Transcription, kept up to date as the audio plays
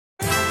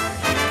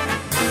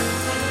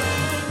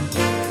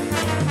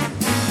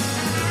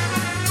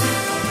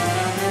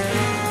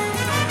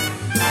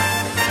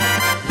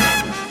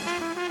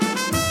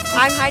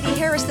Heidi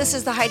Harris. This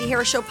is the Heidi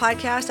Harris Show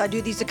podcast. I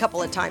do these a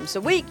couple of times a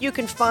week. You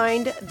can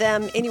find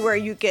them anywhere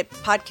you get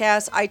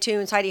podcasts,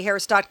 iTunes,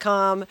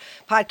 HeidiHarris.com,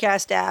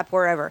 podcast app,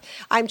 wherever.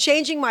 I'm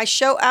changing my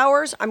show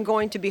hours. I'm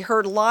going to be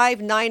heard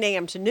live 9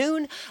 a.m. to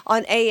noon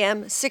on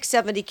AM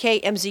 670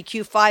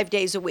 KMZQ 5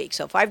 days a week.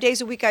 So 5 days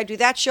a week I do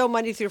that show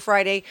Monday through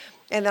Friday.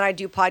 And then I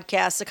do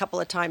podcasts a couple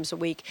of times a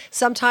week.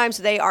 Sometimes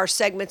they are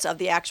segments of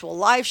the actual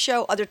live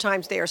show. Other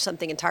times they are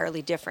something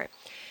entirely different.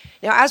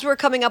 Now, as we're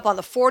coming up on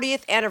the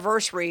 40th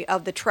anniversary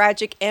of the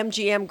tragic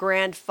MGM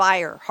Grand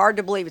Fire, hard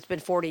to believe it's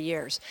been 40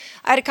 years.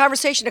 I had a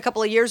conversation a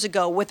couple of years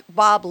ago with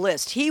Bob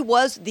List. He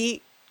was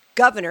the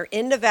governor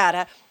in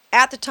Nevada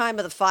at the time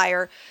of the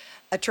fire.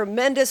 A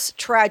tremendous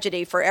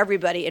tragedy for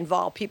everybody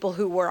involved. People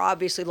who were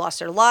obviously lost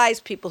their lives,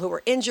 people who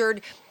were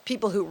injured,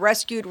 people who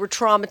rescued were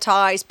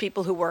traumatized,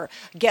 people who were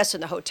guests in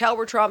the hotel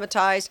were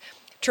traumatized.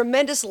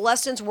 Tremendous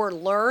lessons were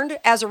learned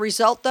as a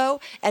result, though,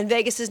 and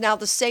Vegas is now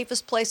the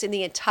safest place in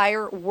the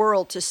entire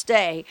world to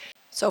stay.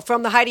 So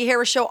from the Heidi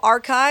Harris Show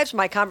archives,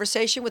 my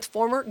conversation with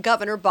former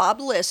Governor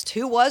Bob List,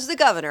 who was the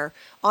governor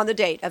on the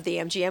date of the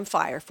MGM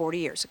fire 40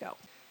 years ago.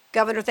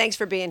 Governor, thanks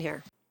for being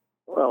here.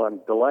 Well, I'm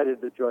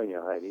delighted to join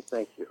you, Heidi.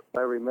 Thank you. I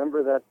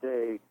remember that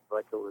day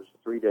like it was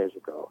 3 days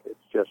ago.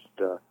 It's just,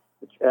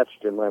 it's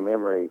etched in my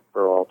memory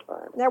for all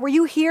time. Now, were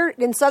you here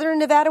in southern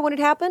Nevada when it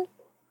happened?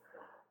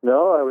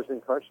 No, I was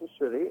in Carson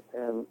City,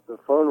 and the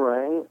phone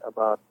rang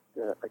about,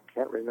 I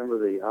can't remember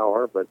the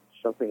hour, but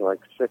something like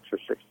 6 or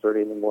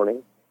 6:30 in the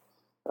morning.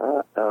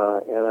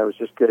 And I was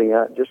just getting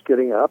up,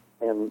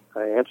 and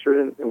I answered,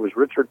 and it was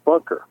Richard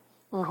Bunker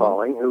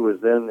calling, who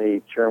was then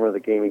the chairman of the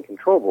Gaming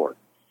Control Board.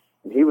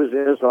 And he was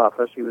in his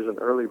office. He was an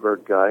early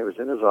bird guy. He was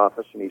in his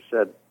office, and he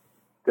said,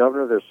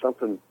 "Governor, there's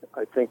something,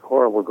 I think,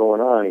 horrible going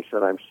on." He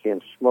said, "I'm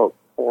seeing smoke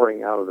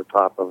pouring out of the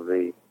top of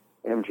the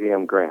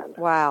MGM Grand."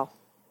 Wow.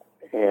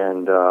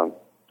 And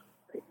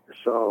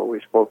so we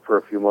spoke for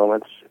a few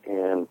moments,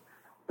 and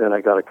then I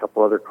got a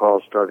couple other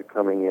calls started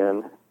coming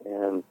in.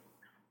 And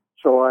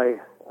so I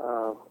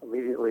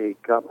immediately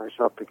got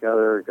myself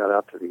together, got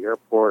out to the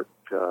airport,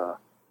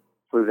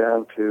 flew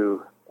down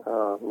to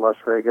Las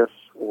Vegas,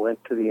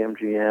 went to the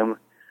MGM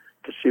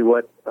to see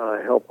what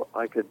help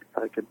I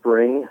could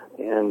bring.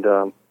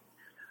 And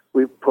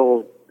we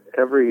pulled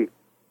every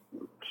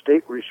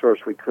state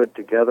resource we could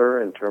together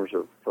in terms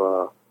of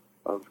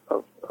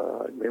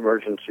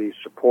emergency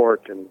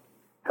support and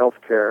health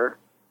care.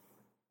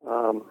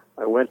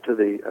 I went to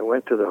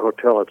the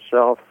hotel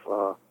itself.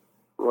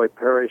 Roy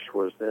Parrish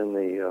was then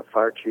the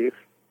fire chief.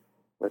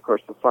 And of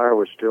course, the fire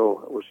was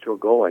still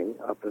going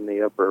up in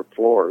the upper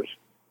floors,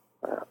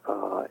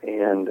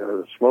 and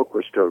the smoke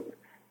was still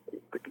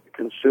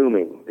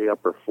consuming the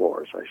upper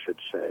floors, I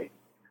should say.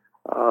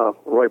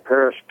 Roy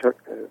Parrish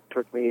took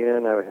me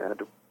in.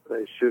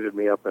 They suited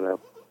me up in a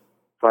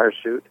fire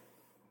suit.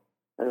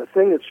 And the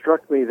thing that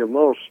struck me the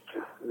most,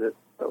 that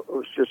it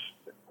was just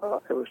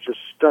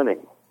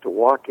stunning to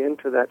walk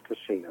into that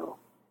casino.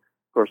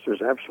 Of course,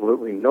 there's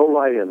absolutely no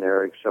light in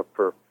there except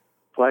for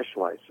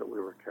flashlights that we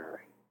were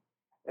carrying.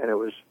 And it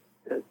was,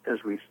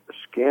 as we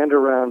scanned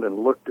around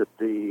and looked at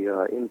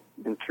the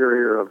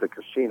interior of the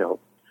casino,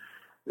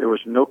 there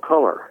was no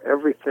color.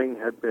 Everything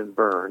had been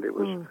burned. It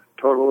was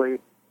totally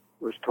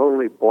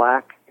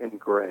black and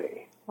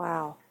gray.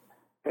 Wow.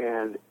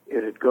 And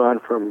it had gone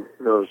from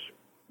those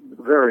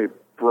very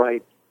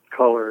bright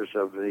colors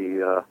of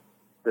the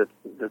that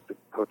the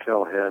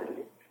hotel had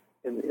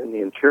in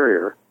the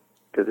interior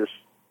to this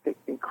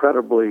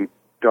incredibly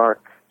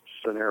dark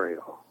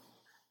scenario.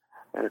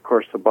 And of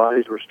course, the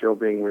bodies were still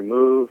being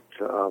removed.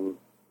 I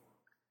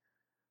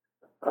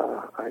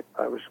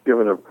was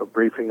given a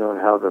briefing on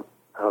how the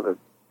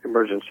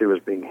emergency was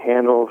being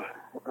handled.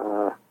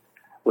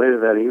 Later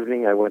that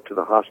evening, I went to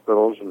the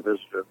hospitals and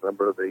visited a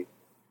number of the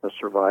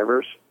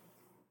survivors.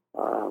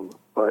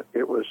 But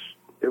it was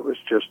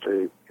just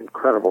an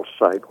incredible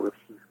sight with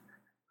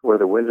where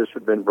the windows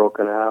had been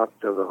broken out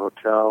of the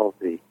hotel.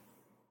 The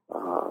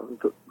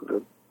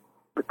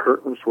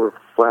curtains were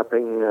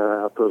flapping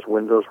out those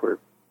windows where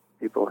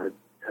people had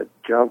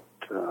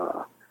jumped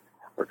or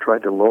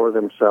tried to lower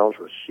themselves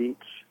with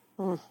sheets.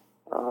 And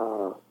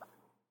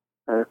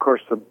of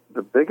course,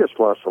 the biggest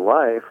loss of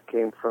life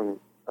came from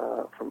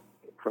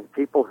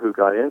people who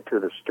got into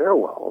the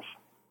stairwells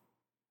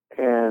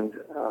and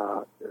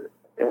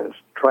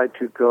tried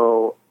to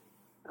go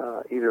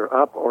either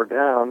up or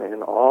down,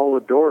 and all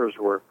the doors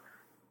were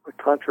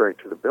contrary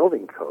to the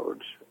building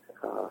codes.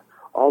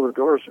 All the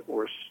doors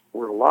were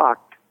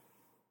locked,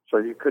 so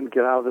you couldn't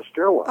get out of the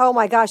stairwell. Oh,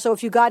 my gosh. So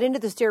if you got into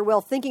the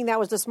stairwell thinking that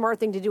was the smart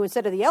thing to do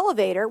instead of the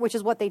elevator, which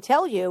is what they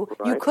tell you,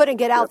 you couldn't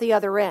get out the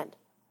other end.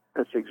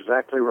 That's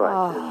exactly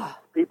right.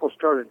 People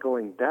started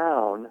going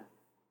down,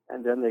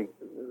 and then as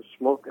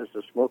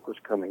the smoke was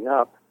coming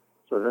up,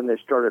 so then they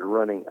started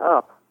running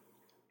up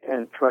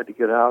and tried to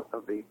get out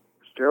of the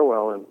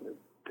stairwell and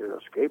to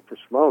escape the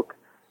smoke,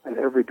 and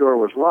every door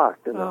was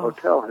locked. And the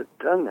hotel had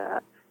done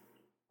that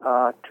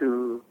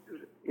to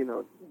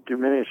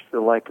diminish the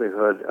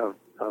likelihood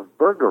of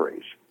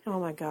burglaries. Oh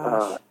my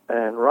gosh!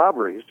 And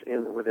robberies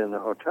within the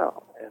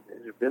hotel, and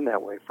it had been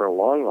that way for a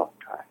long, long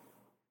time.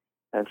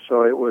 And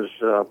so it was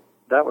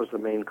that was the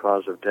main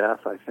cause of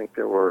death. I think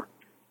there were,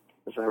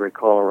 as I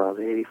recall, around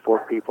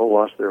 84 people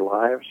lost their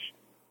lives.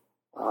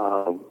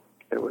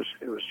 It was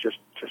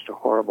just a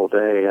horrible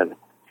day, and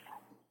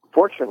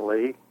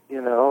fortunately,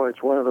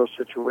 it's one of those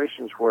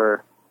situations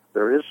where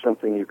there is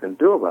something you can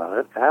do about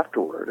it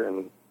afterward.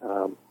 And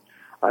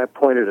I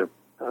appointed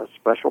a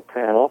special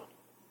panel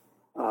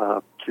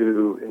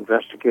to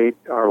investigate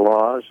our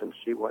laws and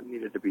see what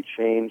needed to be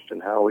changed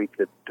and how we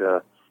could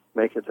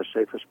make it the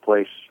safest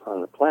place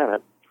on the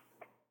planet.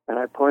 And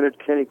I appointed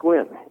Kenny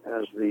Gwinn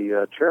as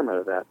the chairman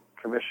of that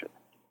commission.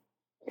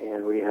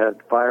 And we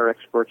had fire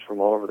experts from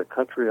all over the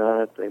country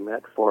on it. They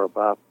met for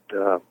about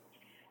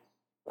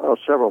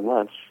several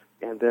months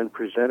and then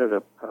presented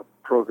a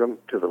program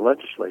to the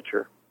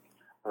legislature,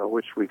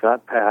 which we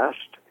got passed,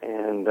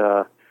 and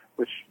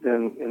which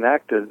then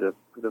enacted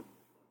the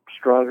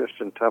strongest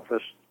and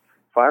toughest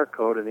fire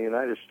code in the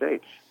United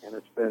States. And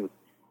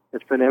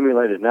it's been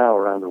emulated now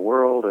around the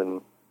world,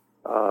 and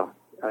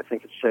I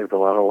think it saved a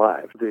lot of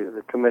lives.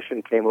 The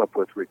commission came up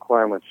with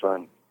requirements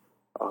on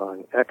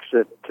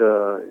exit,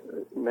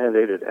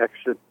 mandated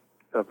exit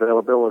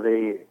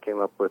availability. It came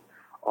up with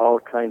all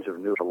kinds of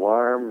new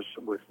alarms,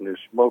 with new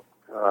smoke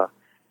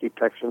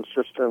detection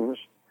systems,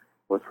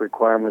 with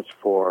requirements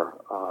for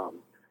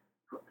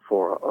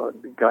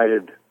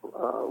guided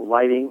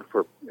lighting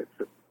for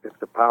if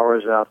the power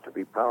is out, to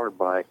be powered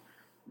by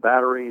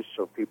batteries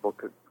so people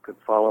could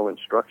follow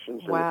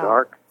instructions in the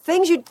dark.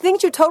 Things you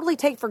totally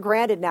take for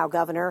granted now,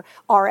 Governor,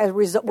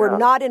 were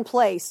not in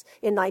place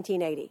in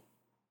 1980.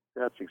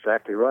 That's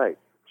exactly right.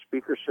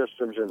 Speaker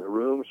systems in the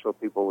room so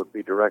people would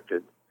be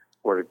directed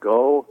where to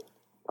go,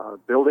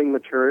 building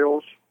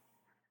materials.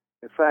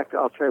 In fact,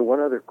 I'll tell you one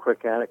other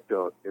quick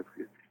anecdote if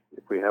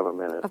we have a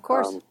minute. Of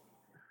course.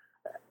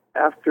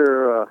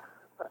 After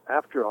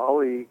all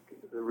the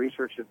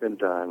research had been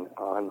done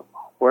on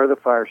where the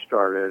fire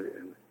started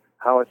and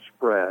how it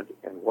spread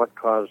and what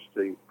caused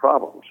the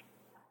problems,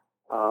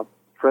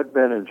 Fred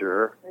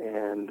Benninger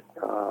and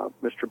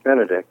Mr.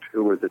 Benedict,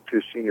 who were the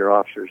two senior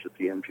officers at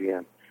the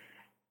MGM,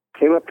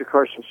 came up to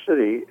Carson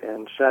City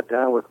and sat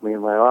down with me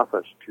in my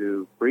office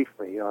to brief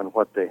me on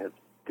what they had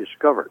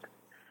discovered.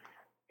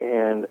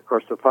 And, of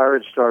course, the fire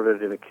had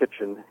started in a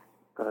kitchen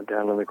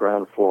down on the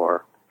ground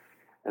floor,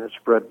 and it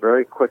spread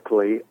very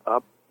quickly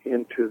up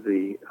into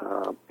the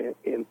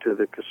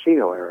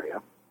casino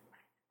area.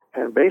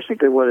 And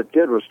basically what it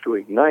did was to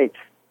ignite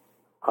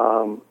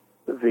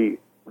the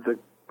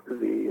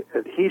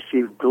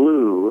adhesive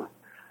glue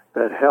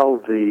that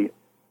held the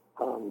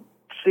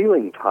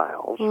ceiling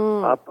tiles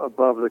up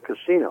above the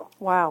casino.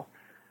 Wow.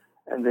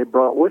 And they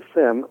brought with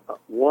them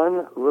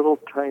one little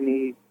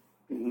tiny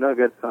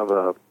nugget of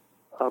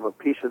a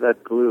piece of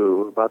that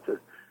glue,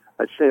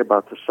 I'd say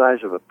about the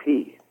size of a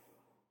pea.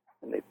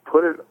 And they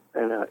put it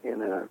in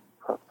a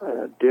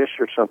dish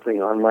or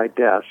something on my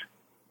desk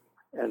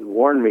and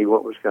warned me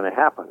what was going to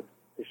happen.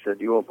 They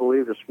said, "You won't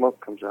believe the smoke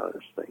comes out of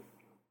this thing."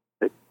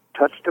 They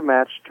touched a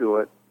match to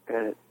it,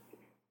 and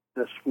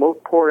the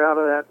smoke poured out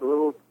of that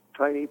little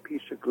tiny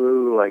piece of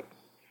glue like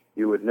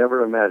you would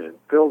never imagine.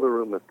 Filled the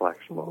room with black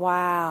smoke.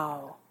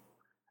 Wow.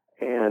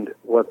 And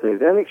what they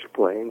then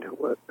explained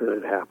what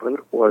had happened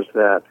was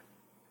that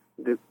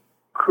the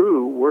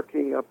crew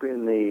working up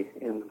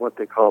in what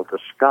they called the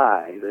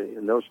sky.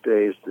 In those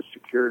days, the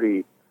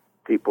security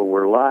people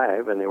were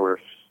live, and they were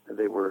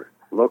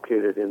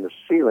located in the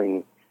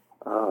ceiling,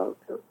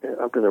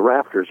 up in the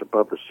rafters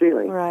above the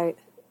ceiling, right,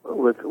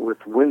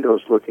 with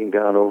windows looking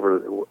down over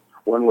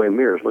one-way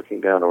mirrors looking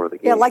down over the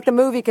game. Yeah, like the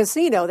movie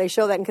Casino. They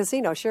show that in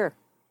Casino, sure.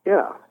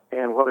 Yeah,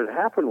 and what had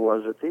happened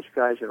was that these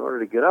guys, in order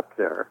to get up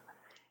there,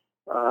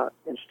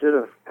 instead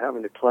of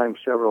having to climb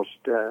several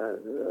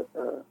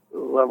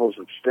levels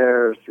of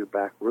stairs through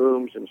back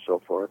rooms and so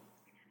forth,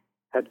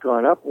 had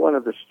gone up one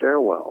of the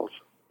stairwells,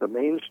 the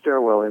main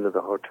stairwell into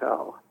the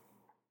hotel,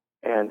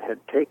 and had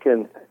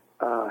taken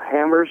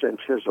hammers and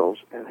chisels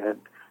and had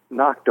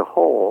knocked a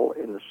hole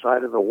in the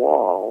side of the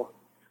wall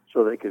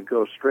so they could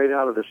go straight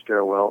out of the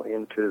stairwell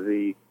into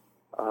the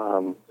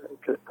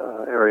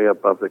area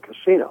above the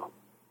casino.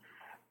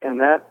 And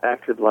that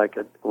acted like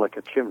a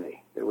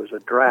chimney. It was a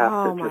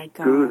draft that just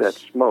drew that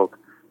smoke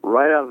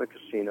right out of the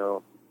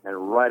casino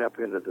and right up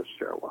into the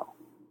stairwell.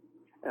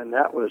 And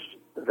that was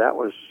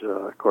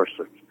of course,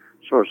 a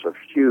source of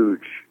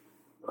huge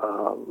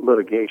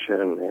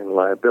litigation and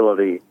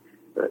liability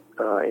that,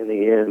 in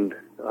the end,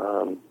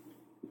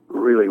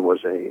 really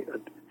was a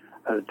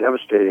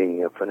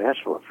devastating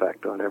financial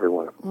effect on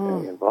everyone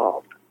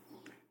involved.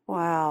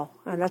 Wow,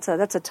 and that's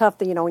a tough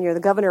thing. When you're the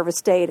governor of a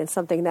state and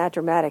something that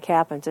dramatic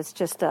happens, it's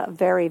just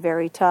very,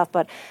 very tough.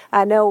 But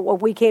I know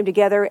we came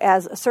together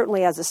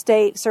certainly as a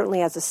state,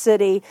 certainly as a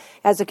city,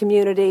 as a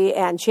community,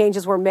 and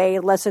changes were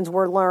made, lessons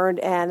were learned,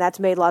 and that's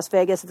made Las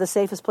Vegas the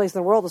safest place in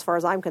the world, as far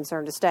as I'm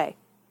concerned, to stay.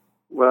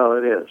 Well,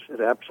 it is. It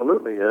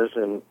absolutely is,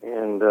 and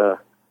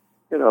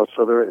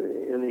so there,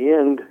 in the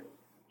end,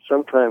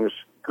 sometimes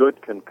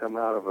good can come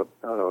out of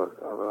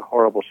a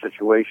horrible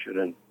situation,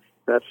 and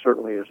that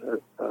certainly is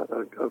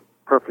a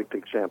perfect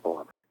example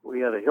of it.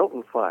 We had a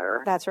Hilton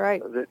fire. That's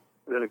right.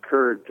 That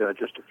occurred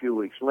just a few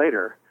weeks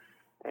later,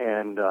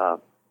 and I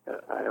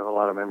have a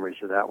lot of memories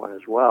of that one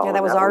as well. Yeah,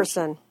 that was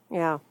arson.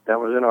 Yeah. That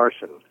was an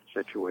arson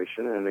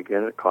situation, and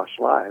again, it cost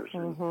lives.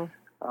 Mm-hmm. And,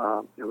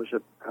 it was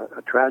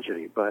a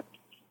tragedy, but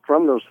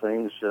from those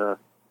things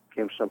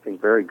came something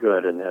very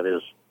good, and that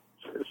is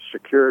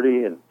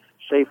security and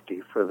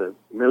safety for the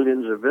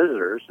millions of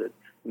visitors that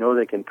know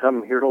they can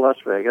come here to Las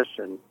Vegas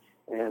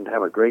and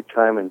have a great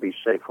time and be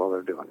safe while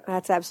they're doing it.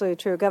 That's absolutely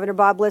true. Governor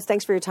Bob Blitz,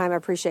 thanks for your time. I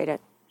appreciate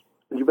it.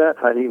 You bet,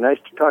 Heidi. Nice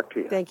to talk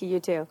to you. Thank you. You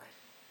too.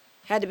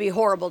 Had to be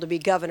horrible to be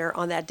governor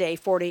on that day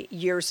 40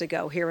 years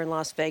ago here in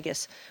Las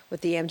Vegas with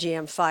the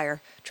MGM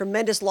fire.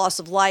 Tremendous loss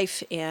of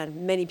life,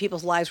 and many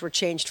people's lives were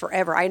changed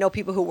forever. I know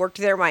people who worked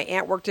there. My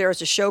aunt worked there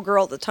as a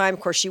showgirl at the time. Of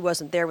course, she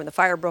wasn't there when the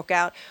fire broke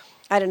out.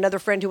 I had another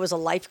friend who was a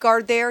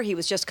lifeguard there. He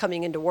was just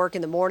coming into work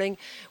in the morning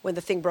when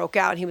the thing broke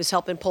out, and he was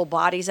helping pull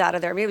bodies out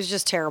of there. I mean, it was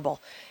just terrible.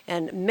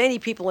 And many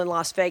people in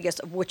Las Vegas,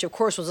 which of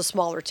course was a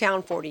smaller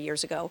town 40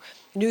 years ago,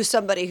 knew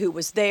somebody who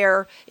was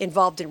there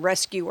involved in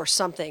rescue or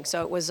something.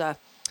 So it was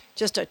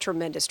just a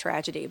tremendous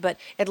tragedy. But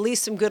at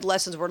least some good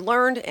lessons were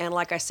learned. And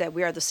like I said,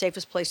 we are the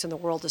safest place in the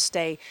world to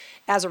stay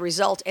as a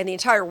result. And the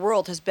entire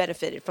world has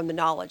benefited from the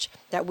knowledge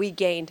that we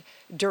gained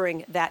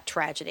during that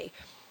tragedy.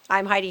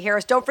 I'm Heidi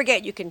Harris. Don't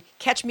forget, you can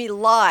catch me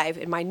live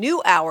in my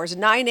new hours,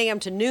 9 a.m.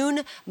 to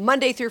noon,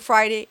 Monday through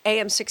Friday,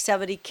 AM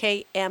 670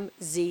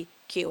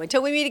 KMZQ.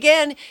 Until we meet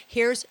again,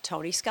 here's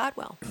Tony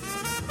Scottwell.